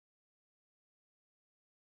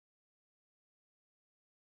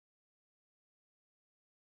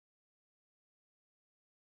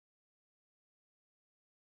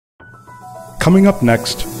Coming up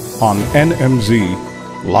next on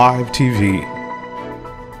NMZ Live TV.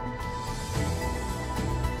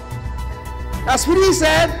 That's what he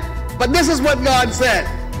said, but this is what God said.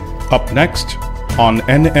 Up next on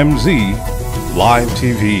NMZ Live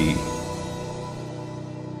TV.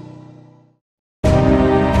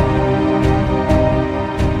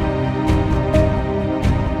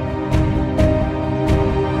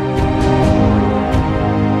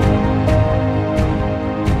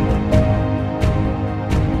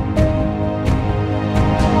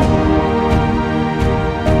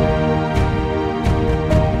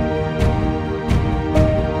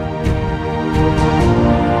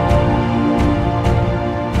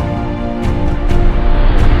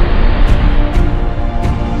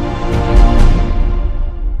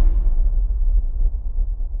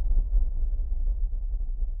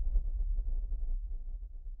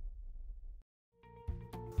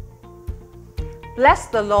 Bless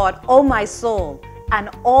the Lord, O my soul, and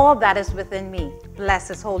all that is within me. Bless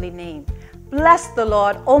his holy name. Bless the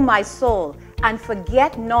Lord, O my soul, and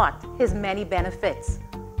forget not his many benefits,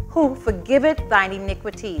 who forgiveth thine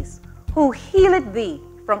iniquities, who healeth thee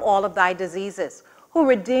from all of thy diseases, who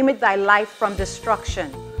redeemeth thy life from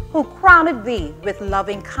destruction, who crowneth thee with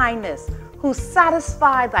loving kindness, who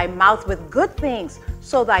satisfied thy mouth with good things,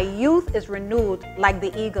 so thy youth is renewed like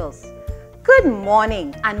the eagles. Good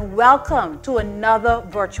morning and welcome to another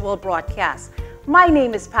virtual broadcast. My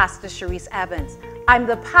name is Pastor Sharice Evans. I'm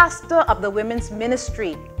the pastor of the women's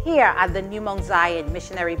ministry here at the New Mount Zion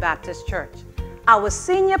Missionary Baptist Church. Our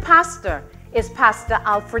senior pastor is Pastor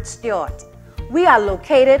Alfred Stewart. We are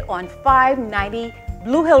located on 590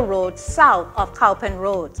 Blue Hill Road, south of Cowpen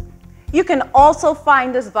Road. You can also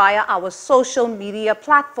find us via our social media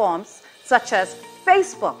platforms such as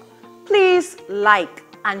Facebook. Please like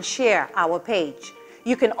and share our page.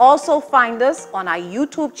 You can also find us on our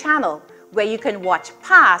YouTube channel where you can watch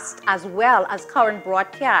past as well as current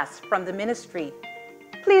broadcasts from the ministry.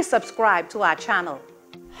 Please subscribe to our channel.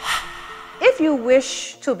 If you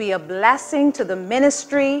wish to be a blessing to the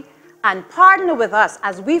ministry and partner with us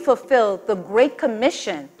as we fulfill the Great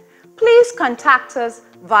Commission, please contact us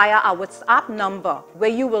via our WhatsApp number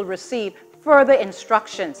where you will receive further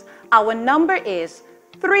instructions. Our number is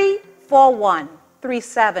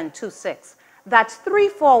 341-3726. That's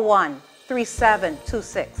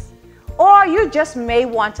 341-3726. Or you just may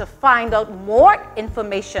want to find out more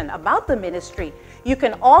information about the ministry. You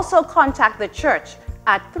can also contact the church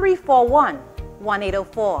at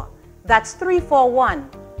 341-1804. That's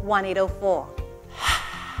 341-1804.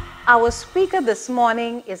 Our speaker this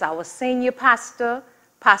morning is our senior pastor,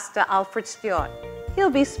 Pastor Alfred Stewart.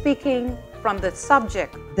 He'll be speaking from the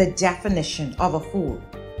subject, the definition of a fool.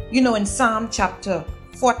 You know, in Psalm chapter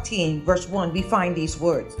 14, verse 1, we find these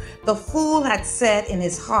words. The fool had said in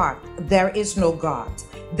his heart, there is no God.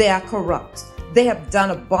 They are corrupt. They have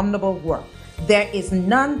done abominable work. There is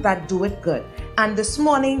none that doeth good. And this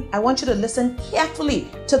morning, I want you to listen carefully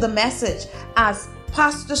to the message as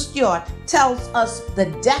Pastor Stewart tells us the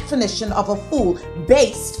definition of a fool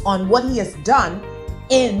based on what he has done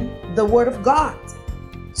in the Word of God.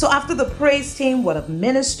 So after the praise team would have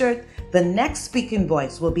ministered, the next speaking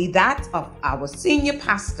voice will be that of our senior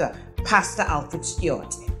pastor, Pastor Alfred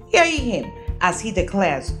Stewart. Hear ye him as he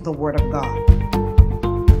declares the Word of God.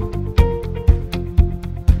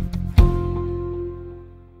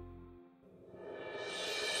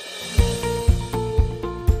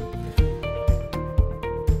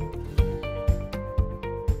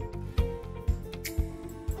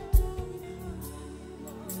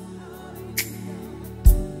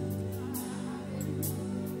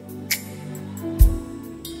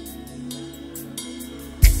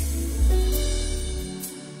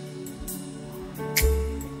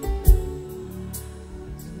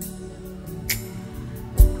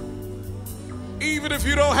 Even if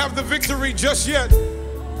you don't have the victory just yet,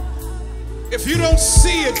 if you don't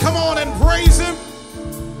see it, come on and praise him.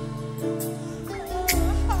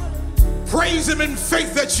 Praise him in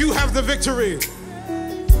faith that you have the victory.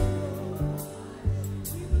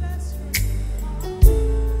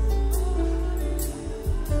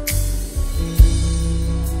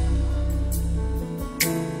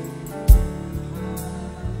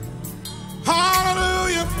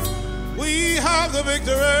 Hallelujah, we have the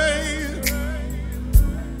victory.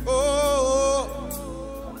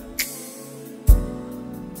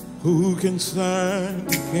 Who can stand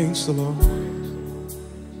against the Lord?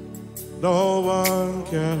 No one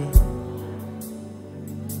can.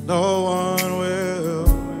 No one will.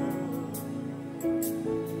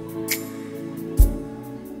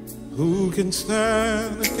 Who can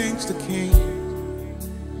stand against the King?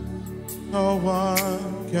 No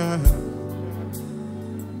one can.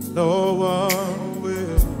 no one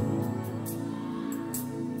will.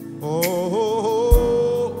 Oh,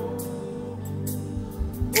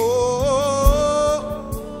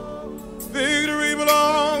 victory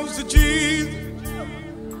belongs to Jesus.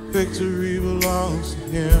 Victory belongs to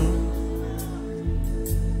Him.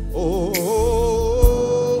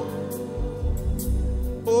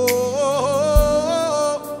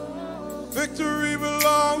 Victory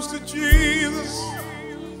belongs to Jesus.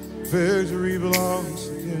 Victory belongs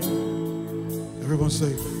to Him. Everyone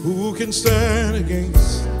say, who can stand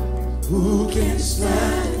against? Who can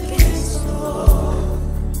stand against the Lord?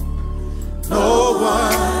 No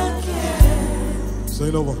one can.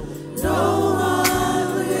 Say no one. No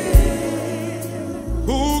one will.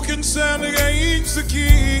 Who can stand against the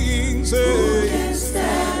King? Say, who can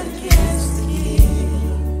stand against the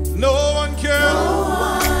King? No one can. No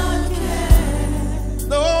one can.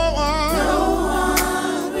 No one. No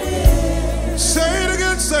one will. Say it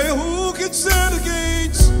again. Say, who can stand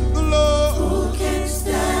against the Lord? Who can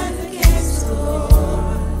stand against the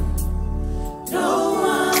Lord? No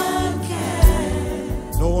one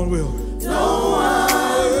can. No one will. No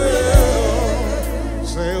one will.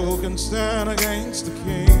 Say, who can stand against the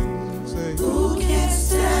King? Say, who can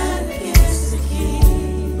stand against the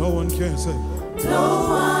King? No one can. Say, no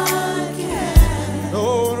one can. No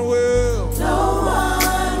one will. No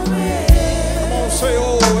one will. Come on, say,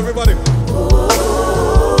 oh, everybody.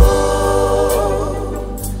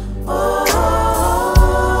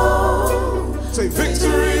 Say,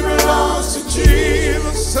 victory belongs to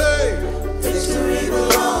Jesus. Say, victory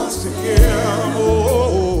belongs to Him. Oh,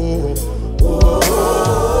 oh, oh,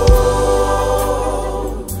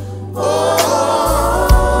 oh.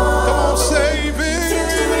 Come on, say,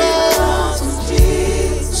 victory belongs to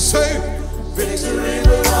Jesus. Say, victory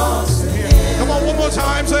belongs to Him. Come on, one more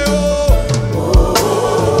time. Say, oh.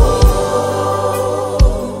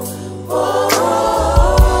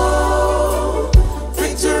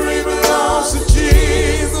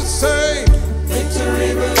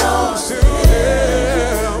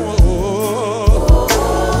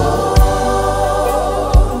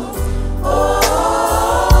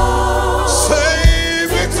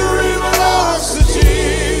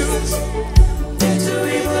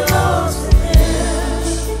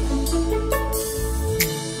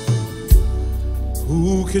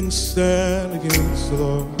 Who can stand against the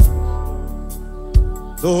Lord?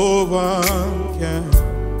 No one can.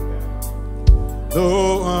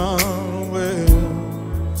 No one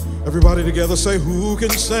will. Everybody together say, who can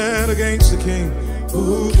stand against the King?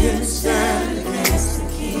 Who can stand against the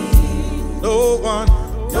King? No one.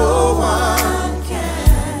 No one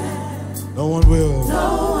can. No one will.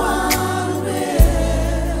 No one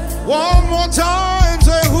will. One more time,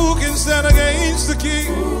 say, who can stand against the King?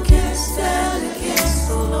 Who can stand against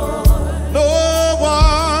the Lord? No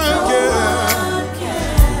one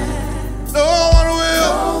can. No one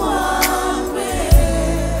will. No one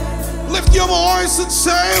will. Lift your voice and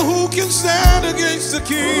say, who can stand against the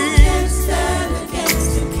King? Who can stand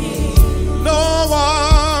against the King? No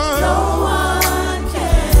one. No one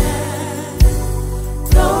can.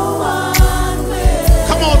 No one will.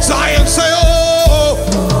 Come on, Zion, say, oh.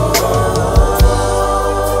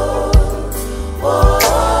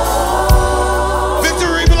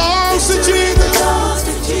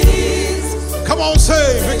 Come on,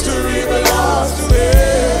 say, victory belongs to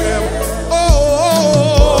Him. Oh,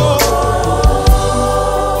 oh,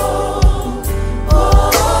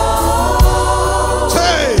 oh.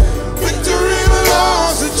 Say, victory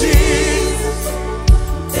belongs to Jesus.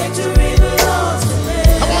 Victory belongs to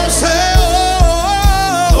Him. Come on, say, oh,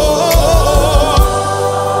 oh, oh,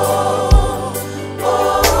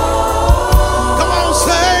 oh. Come on,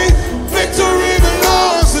 say, victory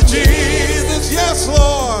belongs to Jesus. Yes,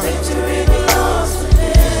 Lord. Victory belongs to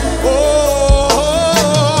Him. Oh,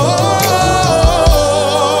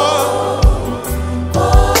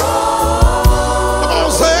 come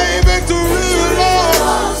on, say, victory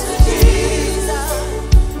belongs to Jesus.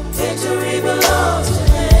 Victory belongs to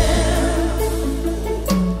Him.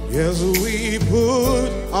 Yes, we put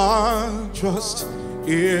our trust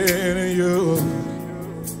in You,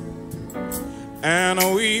 and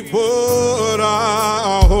we put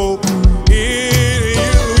our hope in You.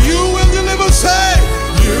 You will deliver, say,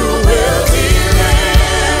 You will deliver.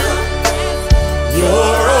 You're a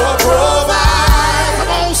provider. Come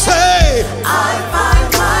on, say, I find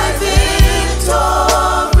my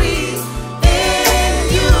victory in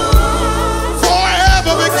You.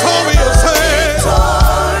 Forever victorious, say,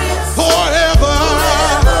 forever.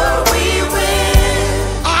 We win.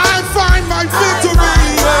 I find my victory.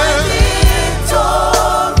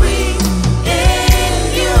 In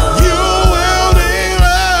You.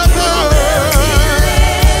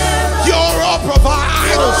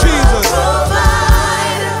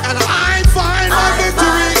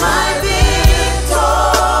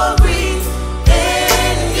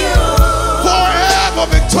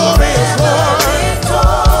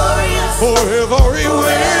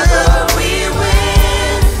 wherever we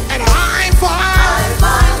win, and I find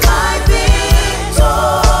my victory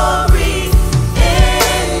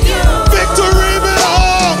in you. Victory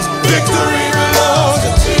belongs to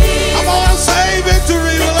Jesus. Come on, say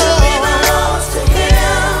victory belongs to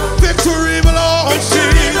Him. Victory belongs to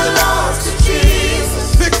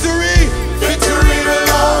Jesus. Victory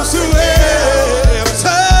belongs to Him.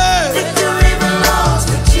 Say, victory belongs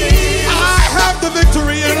to Jesus. I have the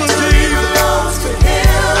victory in Jesus.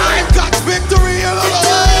 I've got victory in the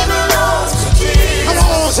Lord. Come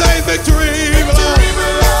on, say victory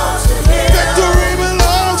belongs to Him. Victory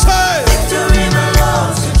belongs to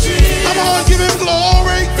Jesus. Come on, give Him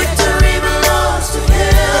glory. Victory belongs to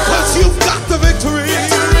Him. Because you've got the victory.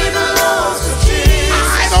 Victory belongs to Jesus.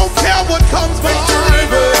 I don't care what comes by.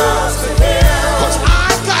 Because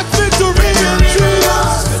I've got victory in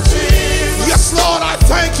Jesus. Yes, Lord, I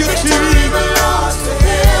thank you, Jesus.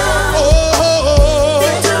 Oh,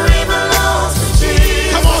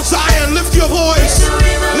 come on, Zion, lift your voice,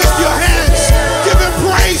 lift your hands, give Him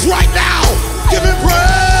praise right now. Give Him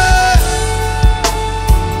praise.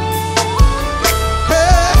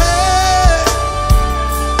 Hey, hey.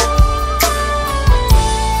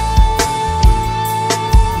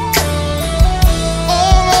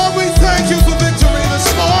 Oh, Lord, we thank you for victory this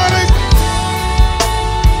morning.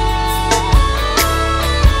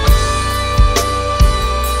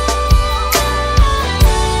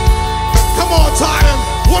 Come on, Zion,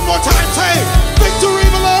 one more time, say, victory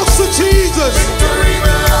belongs to Jesus. Victory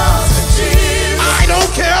belongs to Jesus. I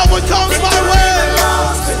don't care what comes my way.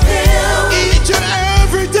 Each and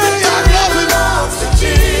every day I love Him.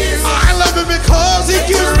 I love Him because He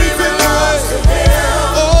gives me victory.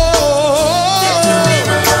 Oh, victory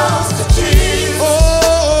belongs to Jesus.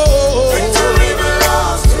 Oh, victory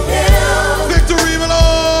belongs to Him. Victory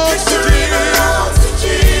belongs to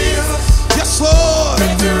Jesus. Yes, Lord.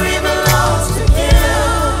 Victory belongs to Him.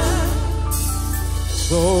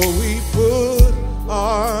 So we put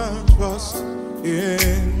our trust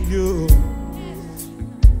in you,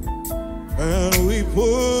 and we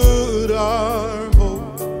put our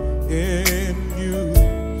hope in you.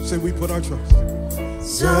 Say we put our trust.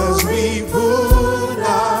 Yes, we put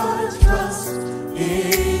our trust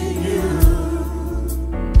in you.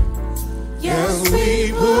 Yes,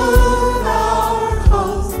 we put our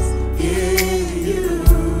hopes in you.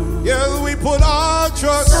 Yes, we put our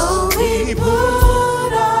trust. So we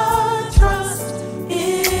put our trust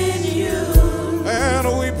in you. And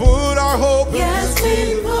we put our hope in you. Yes,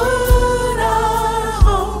 we put our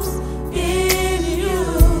hopes in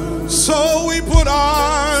you. So we put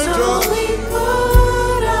our trust. So we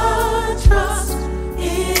put our trust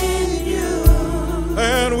in you.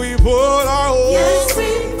 And we put our hope. Yes,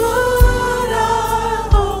 we put our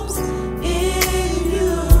hopes in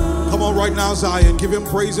you. Come on, right now, Zion, give Him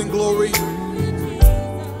praise and glory.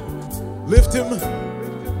 Lift Him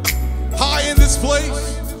high in this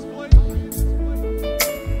place.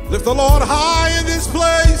 Lift the Lord high in this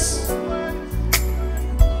place.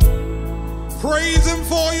 Praise Him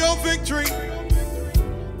for your victory.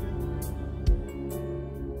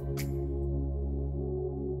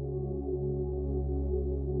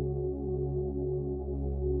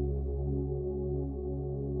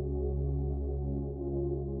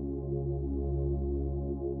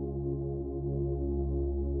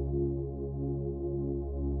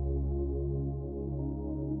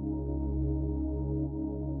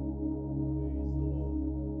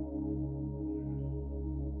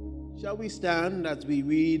 Shall we stand as we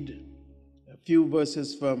read a few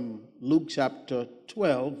verses from Luke chapter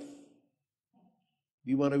 12?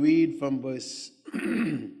 We want to read from verse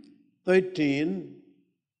 13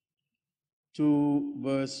 to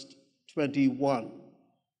verse 21.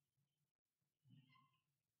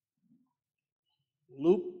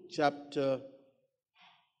 Luke chapter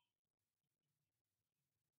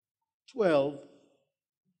 12,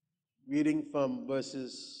 reading from verse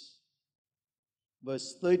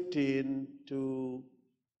 13 to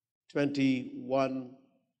 21,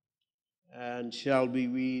 and shall we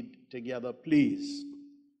read together, please?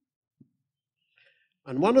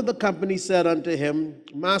 And one of the company said unto him,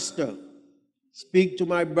 Master, speak to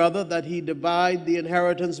my brother that he divide the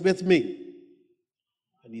inheritance with me.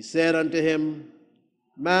 And he said unto him,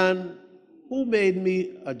 Man, who made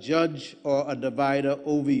me a judge or a divider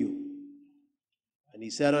over you? And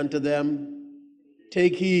he said unto them,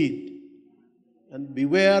 Take heed, and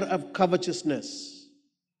beware of covetousness.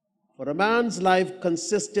 For a man's life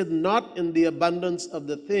consisteth not in the abundance of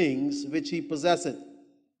the things which he possesseth.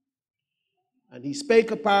 And he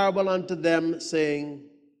spake a parable unto them, saying,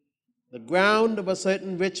 The ground of a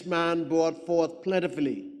certain rich man brought forth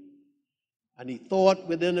plentifully. And he thought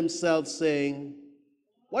within himself, saying,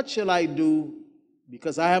 what shall I do,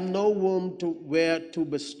 because I have no room where to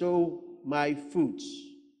bestow my fruits?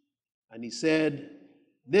 And he said,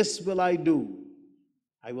 this will I do.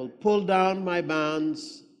 I will pull down my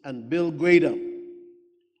barns and build greater,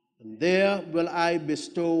 and there will I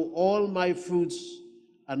bestow all my fruits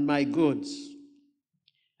and my goods.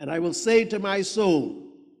 And I will say to my soul,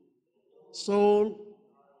 soul,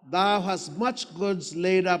 thou hast much goods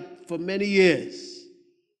laid up for many years.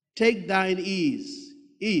 Take thine ease,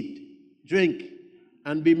 eat, drink,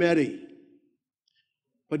 and be merry.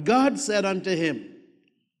 But God said unto him,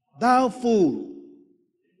 thou fool,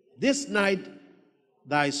 this night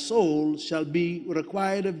thy soul shall be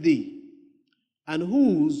required of thee, and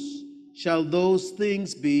whose shall those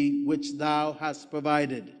things be which thou hast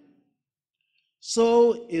provided?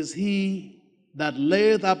 So is he that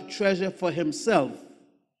layeth up treasure for himself,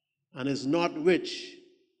 and is not rich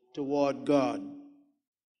toward God.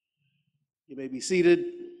 You may be seated.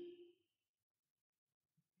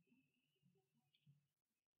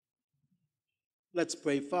 Let's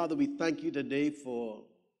pray. Father, we thank you today for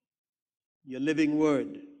your living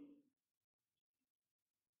word.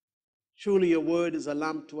 Truly, your word is a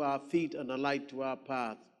lamp to our feet and a light to our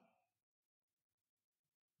path.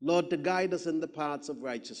 Lord, to guide us in the paths of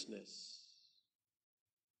righteousness.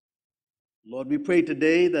 Lord, we pray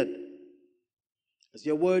today that as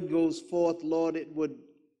your word goes forth, Lord, it would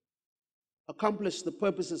accomplish the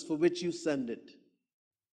purposes for which you send it.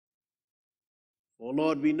 For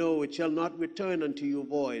Lord, we know it shall not return unto you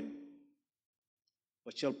void,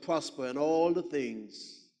 but shall prosper in all the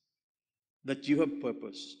things that you have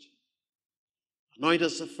purposed. Anoint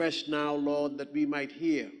us afresh now, Lord, that we might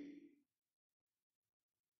hear.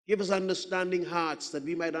 Give us understanding hearts that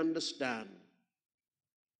we might understand.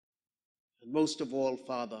 And most of all,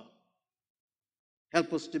 Father,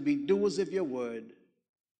 help us to be doers of your word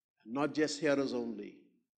and not just hearers only.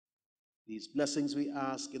 These blessings we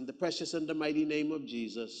ask in the precious and the mighty name of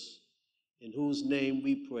Jesus, in whose name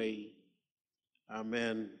we pray.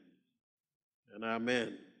 Amen and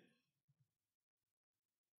amen.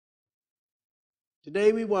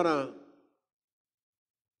 Today we want to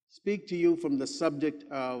speak to you from the subject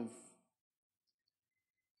of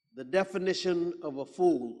the definition of a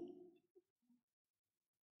fool.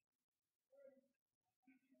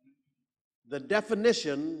 The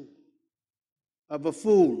definition of a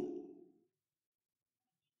fool.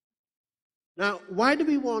 Now, why do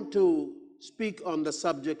we want to speak on the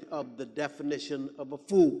subject of the definition of a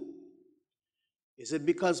fool? Is it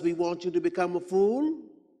because we want you to become a fool?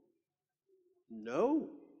 No.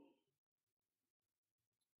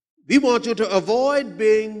 We want you to avoid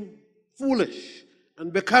being foolish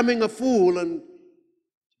and becoming a fool and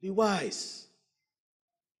be wise.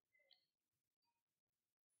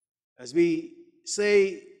 As we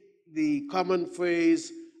say the common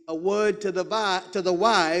phrase, a word to the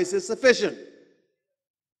wise is sufficient.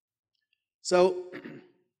 So,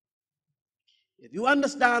 if you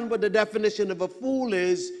understand what the definition of a fool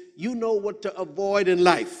is, you know what to avoid in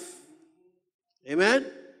life.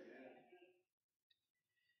 Amen?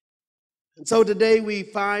 And so today we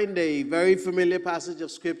find a very familiar passage of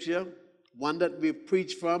Scripture, one that we've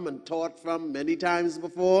preached from and taught from many times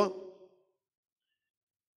before.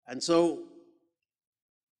 And so,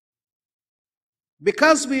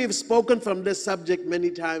 because we've spoken from this subject many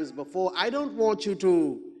times before, I don't want you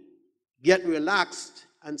to get relaxed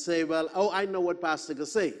and say, well, oh, I know what Pastor can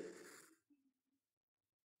say.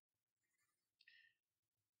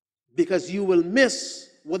 Because you will miss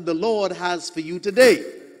what the Lord has for you today.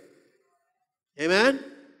 Amen?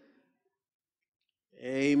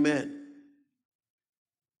 Amen.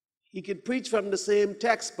 He could preach from the same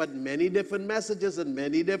text, but many different messages in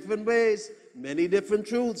many different ways, many different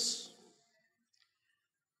truths.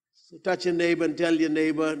 So touch your neighbor and tell your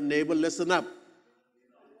neighbor, listen up.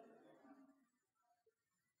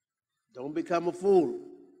 Don't become a fool.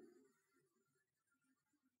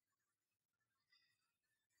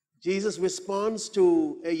 Jesus responds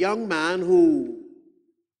to a young man who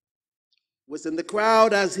was in the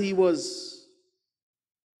crowd as he was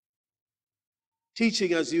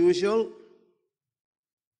teaching as usual.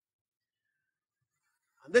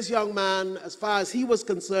 And this young man, as far as he was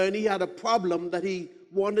concerned, he had a problem that he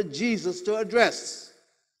wanted Jesus to address.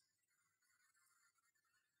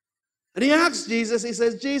 And he asked Jesus, he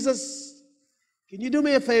says, Jesus, can you do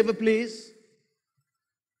me a favor, please?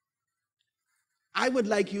 I would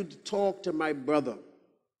like you to talk to my brother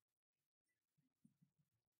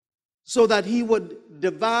so that he would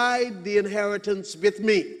divide the inheritance with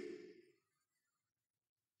me.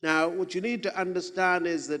 Now, what you need to understand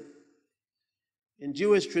is that in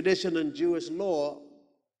Jewish tradition and Jewish law,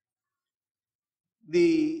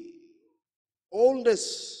 the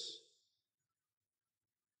oldest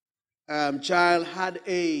child had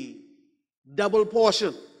a double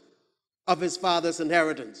portion of his father's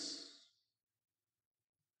inheritance.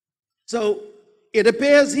 So it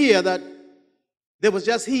appears here that there was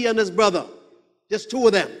just he and his brother, just two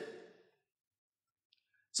of them.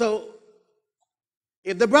 So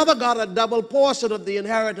if the brother got a double portion of the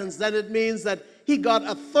inheritance, then it means that he got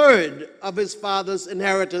a third of his father's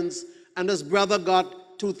inheritance and his brother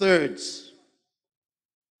got 2/3.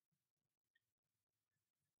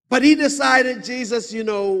 But he decided, Jesus,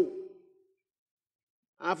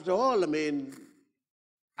 after all,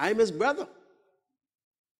 I'm his brother.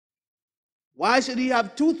 Why should he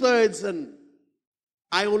have 2/3 and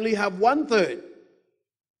I only have 1/3?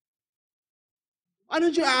 Why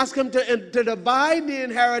don't you ask him to divide the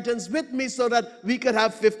inheritance with me so that we could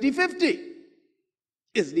have 50-50?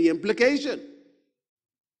 Is the implication.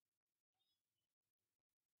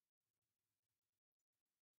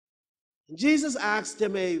 Jesus asked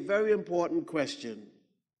him a very important question.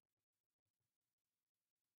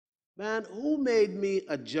 Man, who made me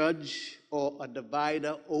a judge or a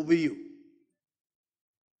divider over you?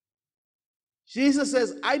 Jesus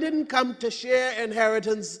says, I didn't come to share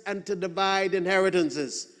inheritance and to divide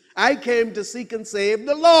inheritances. I came to seek and save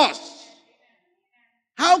the lost.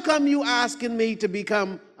 How come you asking me to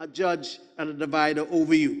become a judge and a divider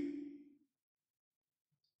over you?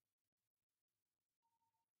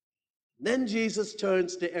 Then Jesus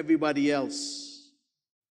turns to everybody else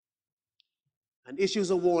and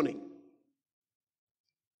issues a warning.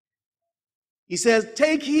 He says,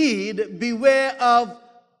 take heed, beware of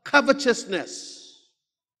covetousness.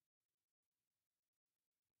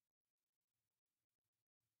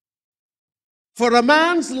 For a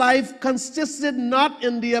man's life consisted not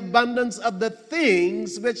in the abundance of the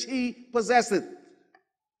things which he possesseth.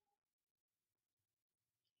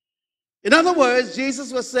 In other words,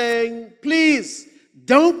 Jesus was saying, please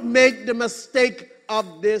don't make the mistake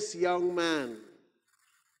of this young man.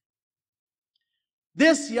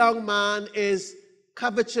 This young man is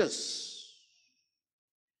covetous.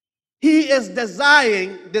 He is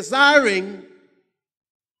desiring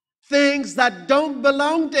things that don't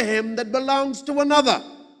belong to him, that belongs to another.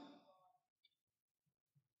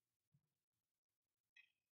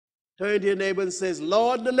 Turn to your neighbor and says,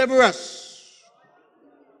 Lord, deliver us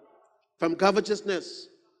from covetousness.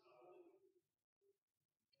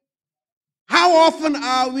 How often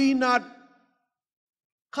are we not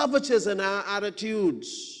covetous in our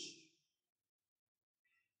attitudes?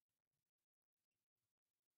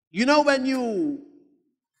 When you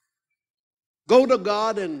go to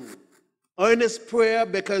God in earnest prayer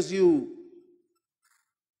because you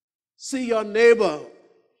see your neighbor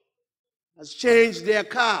has changed their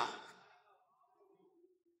car,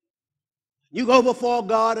 you go before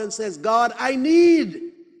God and says, God, I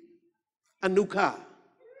need a new car.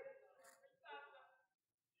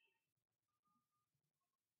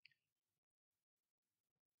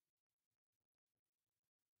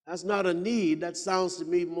 That's not a need. That sounds to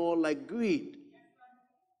me more like greed.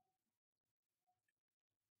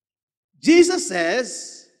 Jesus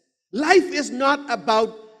says, life is not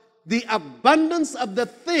about the abundance of the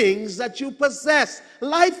things that you possess.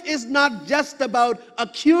 Life is not just about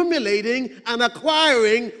accumulating and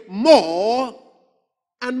acquiring more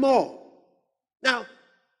and more. Now,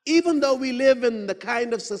 even though we live in the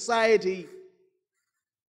kind of society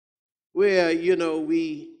where,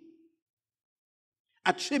 we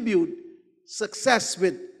attribute success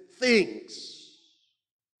with things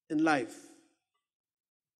in life,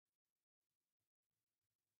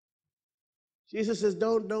 Jesus says,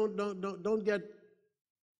 don't get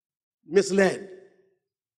misled.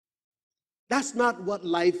 That's not what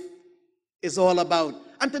life is all about.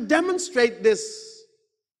 And to demonstrate this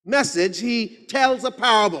message, he tells a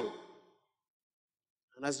parable.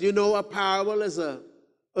 And as you know, a parable is an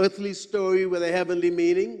earthly story with a heavenly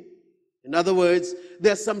meaning. In other words,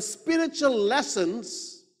 there's some spiritual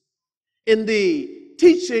lessons in the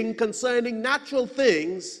teaching concerning natural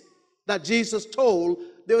things that Jesus told.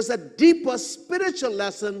 There was a deeper spiritual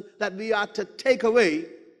lesson that we are to take away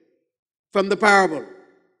from the parable.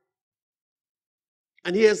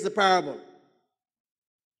 And here's the parable.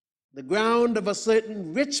 The ground of a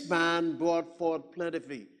certain rich man brought forth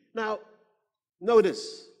plentifully. Now,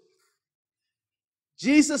 notice,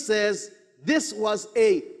 Jesus says this was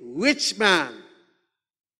a rich man.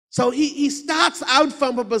 So he starts out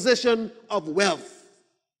from a position of wealth.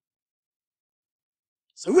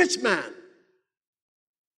 It's a rich man.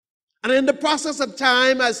 And in the process of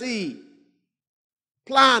time, as he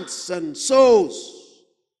plants and sows,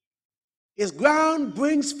 his ground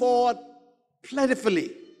brings forth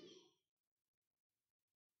plentifully.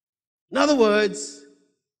 In other words,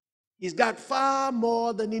 he's got far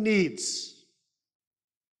more than he needs.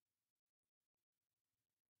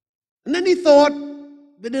 And then he thought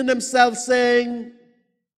within himself, saying,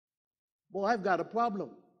 boy, I've got a problem.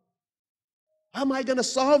 How am I going to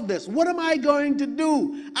solve this? What am I going to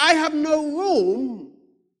do? I have no room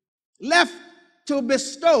left to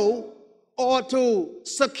bestow or to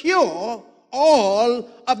secure all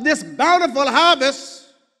of this bountiful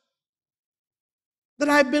harvest that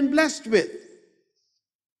I've been blessed with.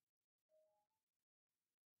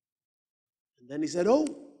 And then he said, oh,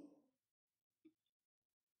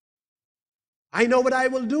 I know what I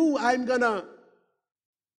will do. I'm going to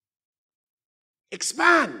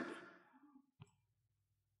expand.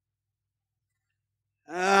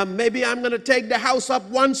 Maybe I'm going to take the house up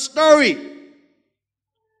one story.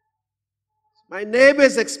 My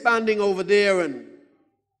neighbor's expanding over there, and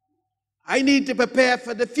I need to prepare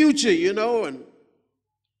for the future, you know, and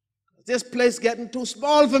this place getting too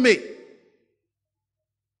small for me.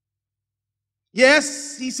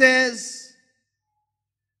 Yes, he says,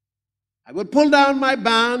 I will pull down my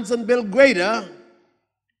barns and build greater,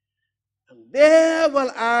 and there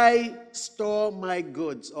will I store my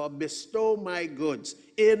goods or bestow my goods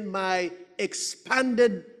in my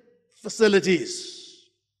expanded facilities.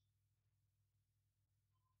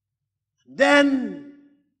 Then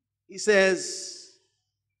he says,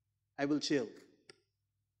 I will chill. I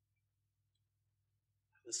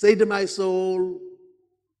will say to my soul,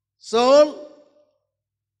 soul,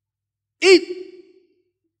 eat,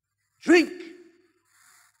 drink,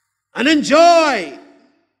 and enjoy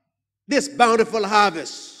this bountiful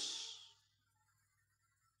harvest.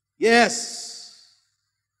 Yes.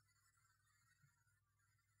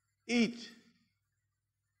 Eat,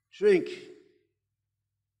 drink,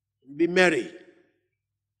 and be merry.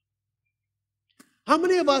 How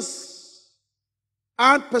many of us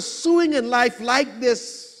aren't pursuing in life like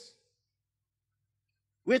this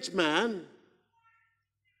rich man?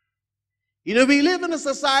 You know, we live in a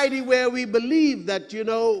society where we believe that, you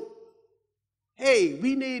know, hey,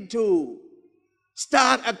 we need to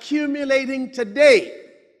start accumulating today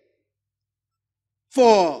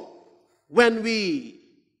for when we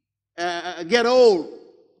get old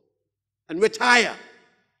and retire,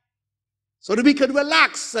 so that we could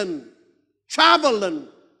relax and travel and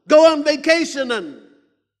go on vacation and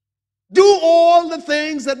do all the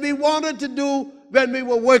things that we wanted to do when we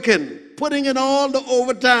were working, putting in all the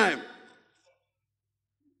overtime.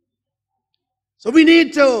 So we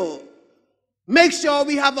need to make sure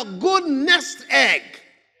we have a good nest egg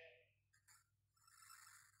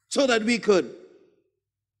so that we could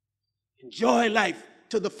enjoy life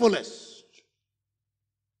to the fullest.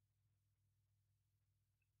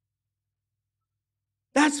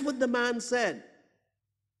 That's what the man said.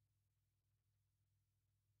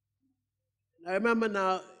 I remember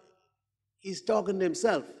now, he's talking to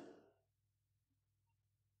himself.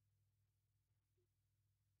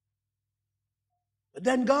 But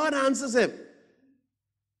then God answers him.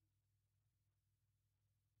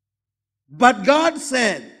 But God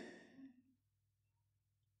said,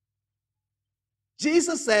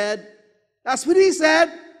 Jesus said, that's what he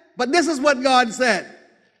said, but this is what God said.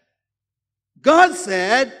 God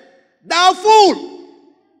said, thou fool.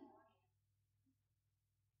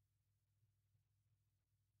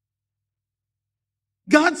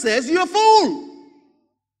 God says, you're a fool.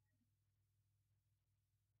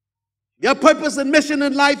 Your purpose and mission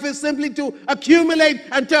in life is simply to accumulate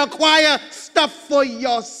and to acquire stuff for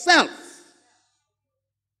yourself.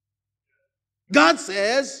 God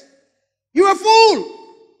says, you're a fool.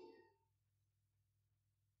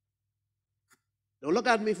 Don't look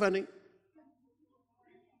at me funny.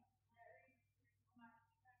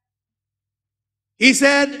 He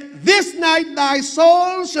said, this night thy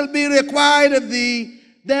soul shall be required of thee,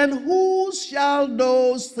 then whose shall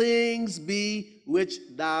those things be which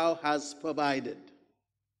thou hast provided?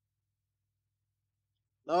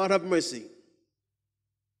 Lord have mercy.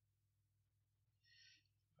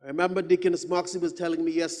 I remember Deaconess Moxie was telling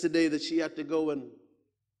me yesterday that she had to go and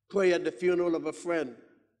pray at the funeral of a friend.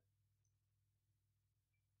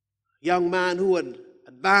 A young man who had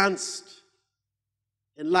advanced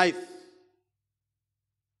in life,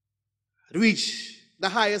 had reached the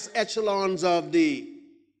highest echelons of the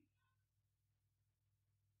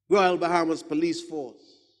Royal Bahamas Police Force.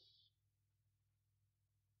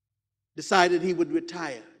 Decided he would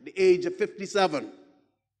retire at the age of 57.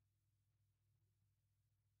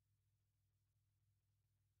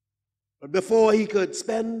 But before he could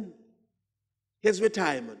spend his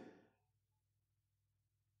retirement.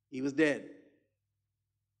 He was dead.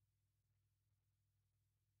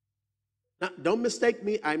 Now, don't mistake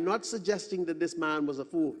me. I'm not suggesting that this man was a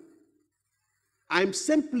fool. I'm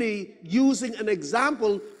simply using an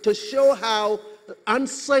example to show how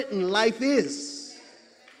uncertain life is.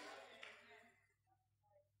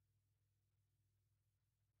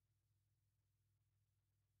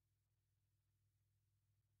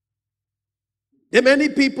 There are many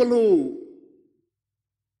people who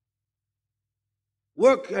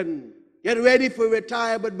work and get ready for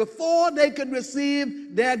retire, but before they can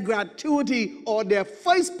receive their gratuity or their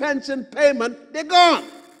first pension payment, they're gone.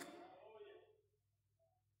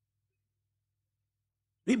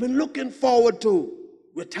 We've been looking forward to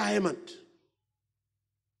retirement,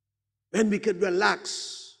 when we could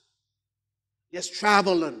relax, just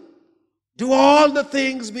travel and do all the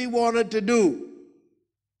things we wanted to do.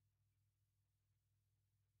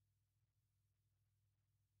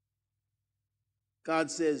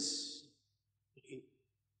 God says,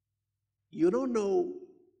 you don't know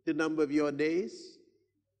the number of your days.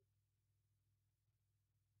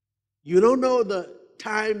 You don't know the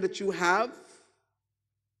time that you have.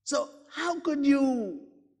 So how could you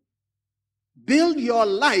build your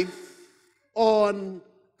life on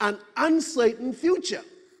an uncertain future?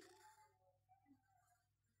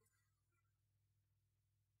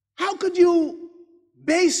 How could you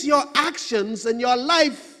base your actions and your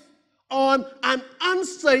life on an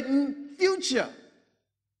uncertain future?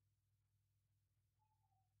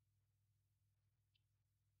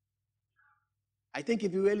 I think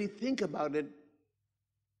if you really think about it,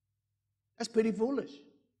 that's pretty foolish.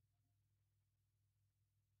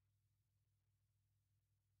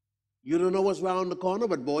 You don't know what's around the corner,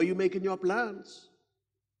 but boy, you're making your plans.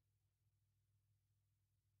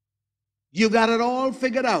 You got it all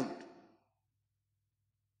figured out.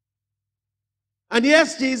 And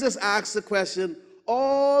yes, Jesus asks the question,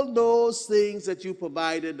 all those things that you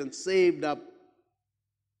provided and saved up,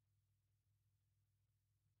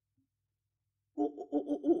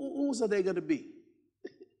 whose are they going to be?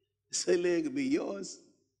 They ain't going to be yours.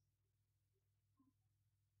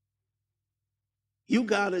 You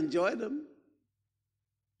can't enjoy them.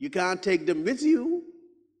 You can't take them with you.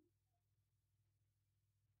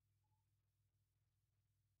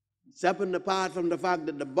 Separate apart from the fact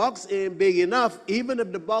that the box ain't big enough. Even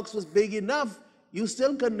if the box was big enough, you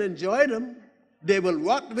still couldn't enjoy them. They will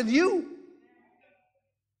rot with you.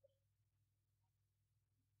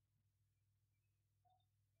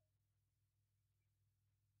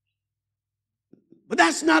 But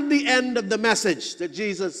that's not the end of the message that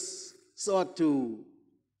Jesus sought to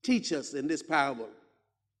teach us in this parable.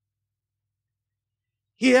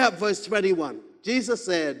 Here, verse 21, Jesus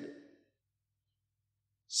said,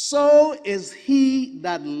 so is he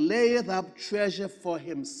that layeth up treasure for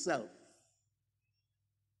himself.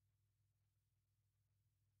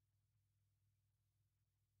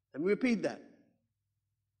 Let me repeat that.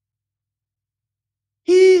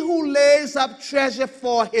 He who lays up treasure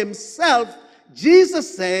for himself,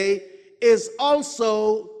 Jesus say, is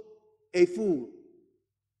also a fool.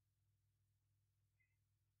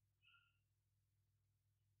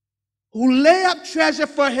 Who lay up treasure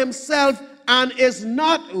for himself and is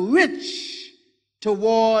not rich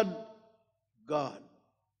toward God.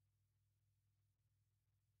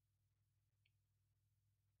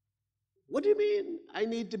 What do you mean I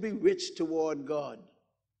need to be rich toward God?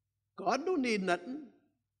 God don't need nothing.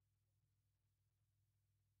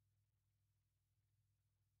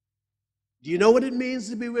 Do you know what it means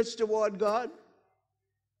to be rich toward God?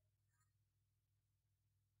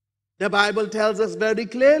 The Bible tells us very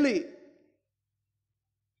clearly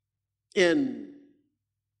in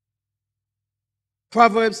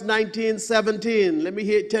Proverbs 19:17. Let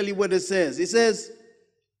me tell you what it says. It says,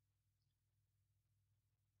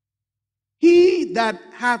 he that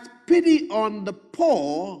hath pity on the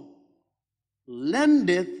poor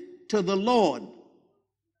lendeth to the Lord.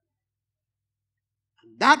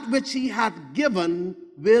 That which he hath given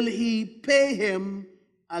will he pay him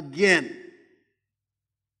again.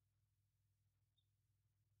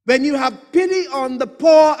 When you have pity on the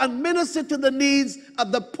poor and minister to the needs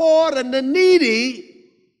of the poor and the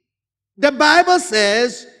needy, the Bible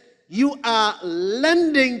says you are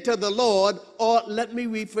lending to the Lord, or let me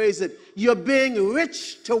rephrase it, you're being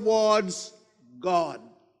rich towards God.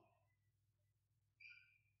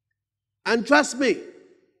 And trust me,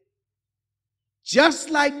 just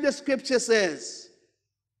like the scripture says,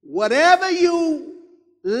 whatever you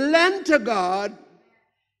lend to God,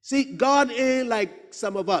 see, God ain't like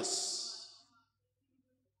some of us.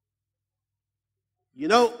 You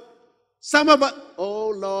know, some of us, oh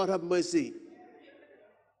Lord have mercy.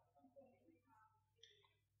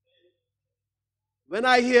 When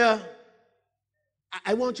I hear,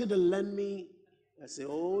 I want you to lend me, I say,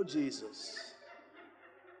 oh, Jesus.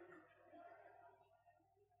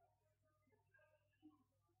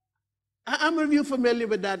 How many of you familiar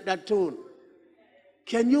with that tune?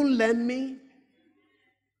 Can you lend me?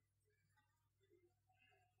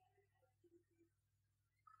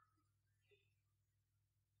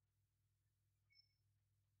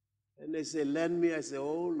 And they say, lend me. I say,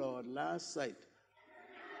 oh, Lord, last sight.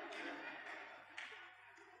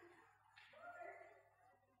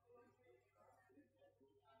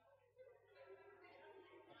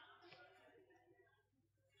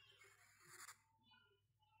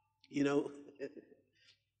 You know,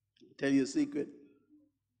 tell you a secret.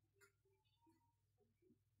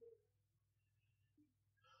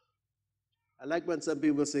 I like when some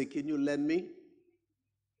people say, can you lend me?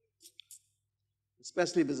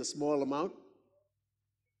 Especially if it's a small amount.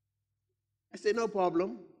 I say, no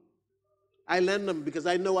problem. I lend them because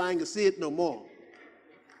I know I ain't gonna see it no more.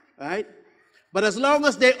 Right? But as long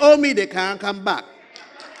as they owe me, they can't come back.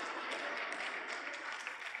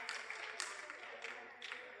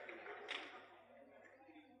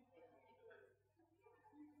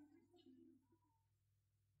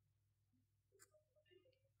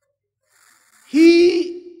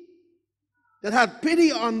 He that hath pity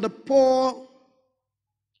on the poor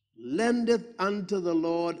lendeth unto the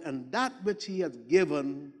Lord, and that which he hath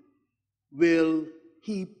given will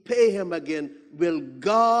he pay him again.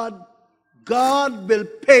 God will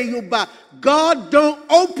pay you back. God don't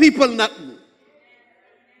owe people nothing.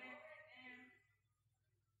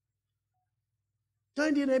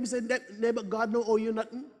 Turn to your neighbor and say, neighbor, God don't owe you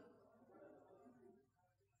nothing.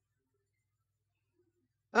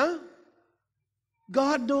 Huh?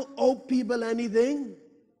 God don't owe people anything.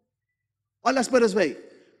 Or let's put it this way.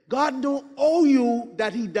 God don't owe you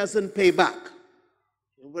that he doesn't pay back.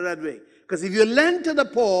 Put it that way. Because if you lend to the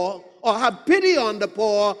poor or have pity on the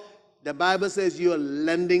poor, the Bible says you're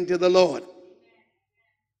lending to the Lord.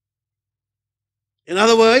 In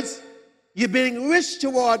other words, you're being rich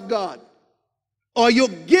toward God, or you're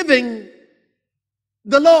giving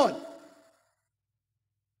the Lord.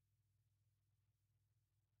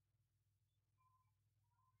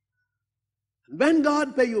 When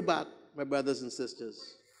God pay you back, my brothers and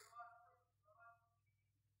sisters,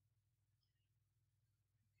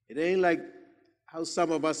 it ain't like how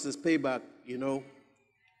some of us is payback, you know.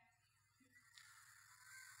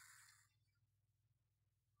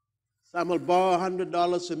 Some will borrow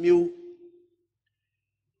 $100 from you,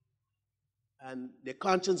 and their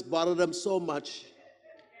conscience bothered them so much,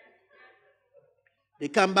 they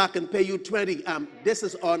come back and pay you 20. This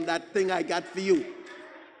is on that thing I got for you.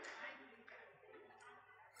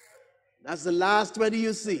 That's the last 20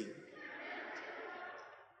 you see.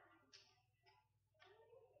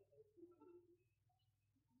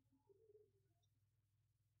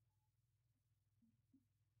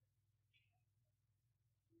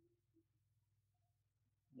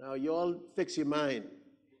 Now, you all fix your mind.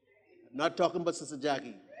 I'm not talking about Sister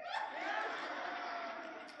Jackie.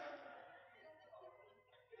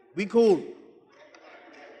 Be cool.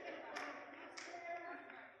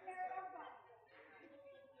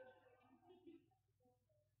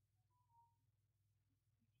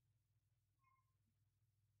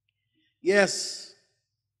 Yes,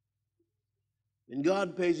 when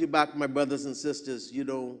God pays you back, my brothers and sisters, you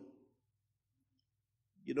don't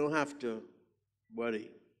have to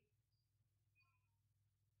worry.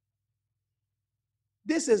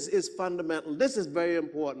 This is fundamental. This is very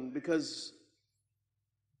important because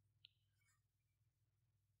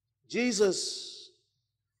Jesus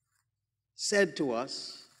said to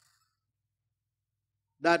us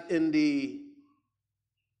that in the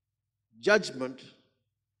judgment,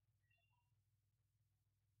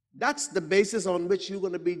 that's the basis on which you're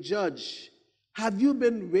going to be judged. Have you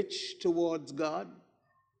been rich towards God?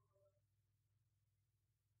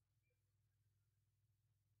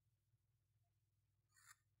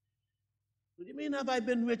 What do you mean, have I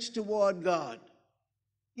been rich toward God?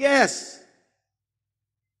 Yes.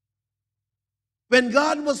 When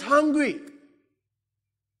God was hungry,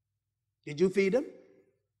 did you feed him?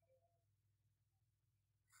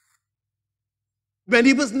 When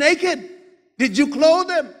he was naked, did you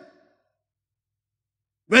clothe him?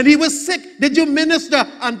 When he was sick, did you minister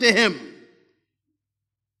unto him?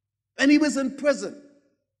 When he was in prison,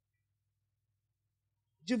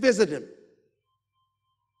 did you visit him?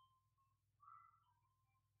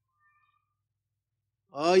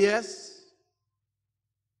 Oh, yes.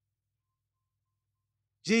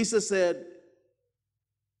 Jesus said,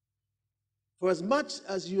 for as much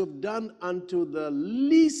as you have done unto the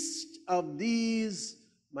least of these,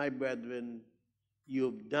 my brethren,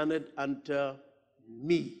 you've done it unto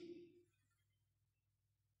me.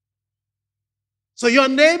 So your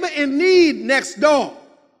neighbor in need next door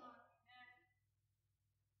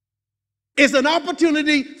is an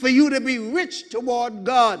opportunity for you to be rich toward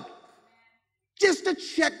God. Just to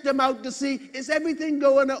check them out to see, is everything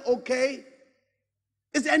going okay?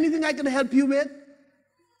 Is there anything I can help you with?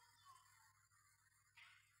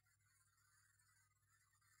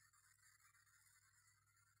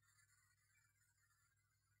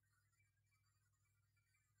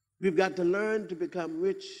 We've got to learn to become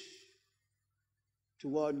rich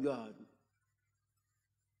toward God.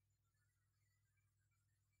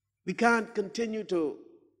 We can't continue to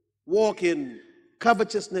walk in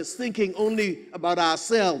covetousness, thinking only about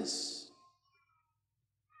ourselves,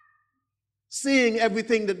 seeing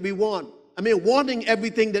everything that we want. Wanting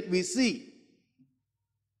everything that we see.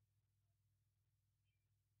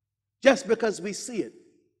 Just because we see it,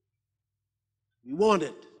 we want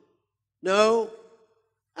it. No,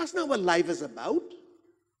 that's not what life is about.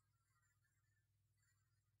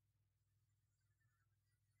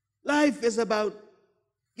 Life is about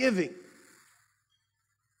giving.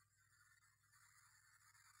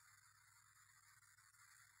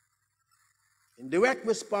 In direct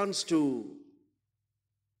response to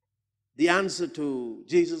the answer to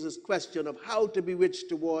Jesus' question of how to be rich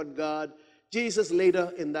toward God, Jesus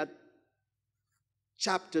later in that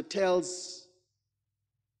chapter tells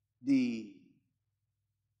the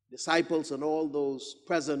disciples and all those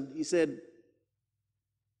present, he said,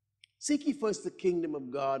 seek ye first the kingdom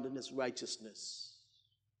of God and his righteousness.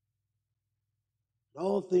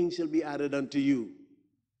 All things shall be added unto you.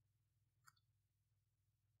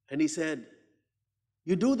 And he said,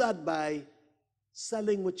 you do that by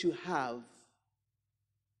selling what you have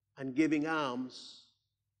and giving alms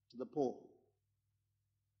to the poor.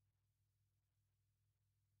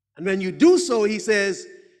 And when you do so, he says,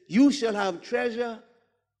 you shall have treasure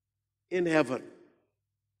in heaven.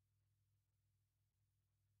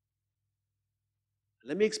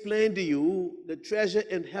 Let me explain to you, the treasure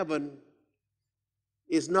in heaven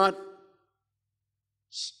is not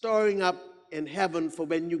storing up in heaven for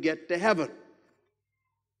when you get to heaven.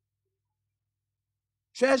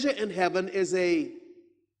 Treasure in heaven is a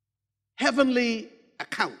heavenly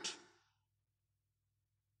account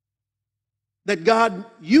that God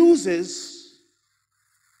uses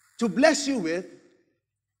to bless you with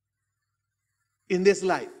in this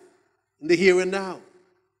life, in the here and now.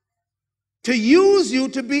 To use you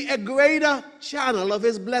to be a greater channel of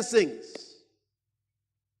his blessings.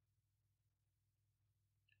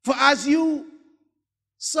 For as you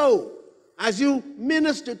sow, as you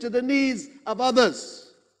minister to the needs of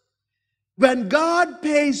others, when God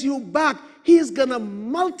pays you back, he's going to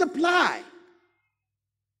multiply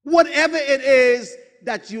whatever it is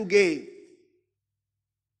that you gave.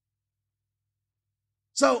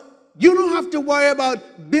 So you don't have to worry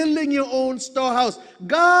about building your own storehouse.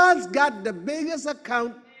 God's got the biggest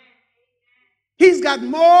account. He's got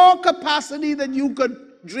more capacity than you could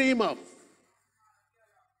dream of.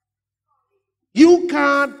 You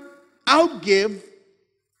can't outgive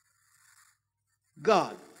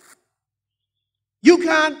God. You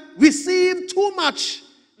can't receive too much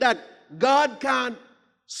that God can't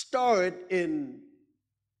store it in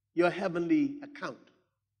your heavenly account.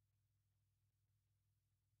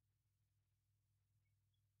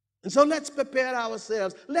 And so let's prepare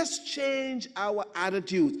ourselves. Let's change our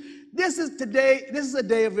attitudes. This is a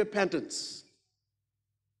day of repentance.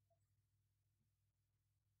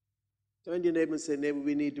 Turn to your neighbor and say, neighbor,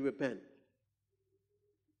 we need to repent.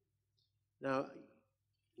 Now,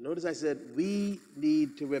 notice I said, we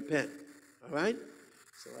need to repent. All right?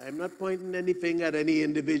 So I'm not pointing any finger at any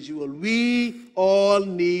individual. We all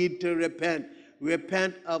need to repent.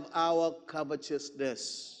 Repent of our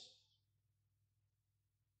covetousness.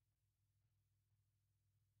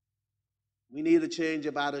 We need a change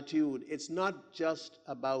of attitude. It's not just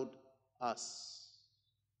about us.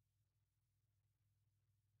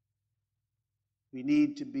 We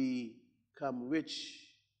need to become rich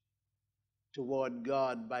toward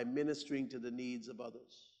God by ministering to the needs of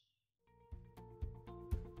others.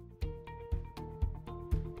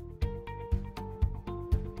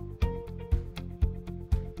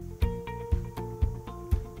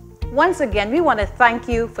 Once again, we want to thank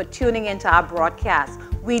you for tuning into our broadcast.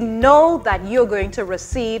 We know that you're going to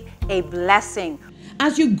receive a blessing.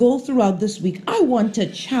 As you go throughout this week, I want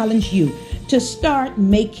to challenge you to start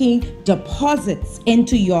making deposits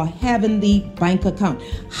into your heavenly bank account.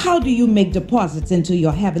 How do you make deposits into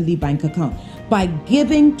your heavenly bank account? By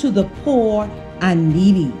giving to the poor and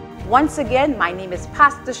needy. Once again, my name is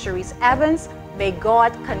Pastor Cherise Evans. May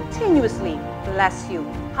God continuously bless you.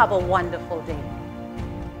 Have a wonderful day.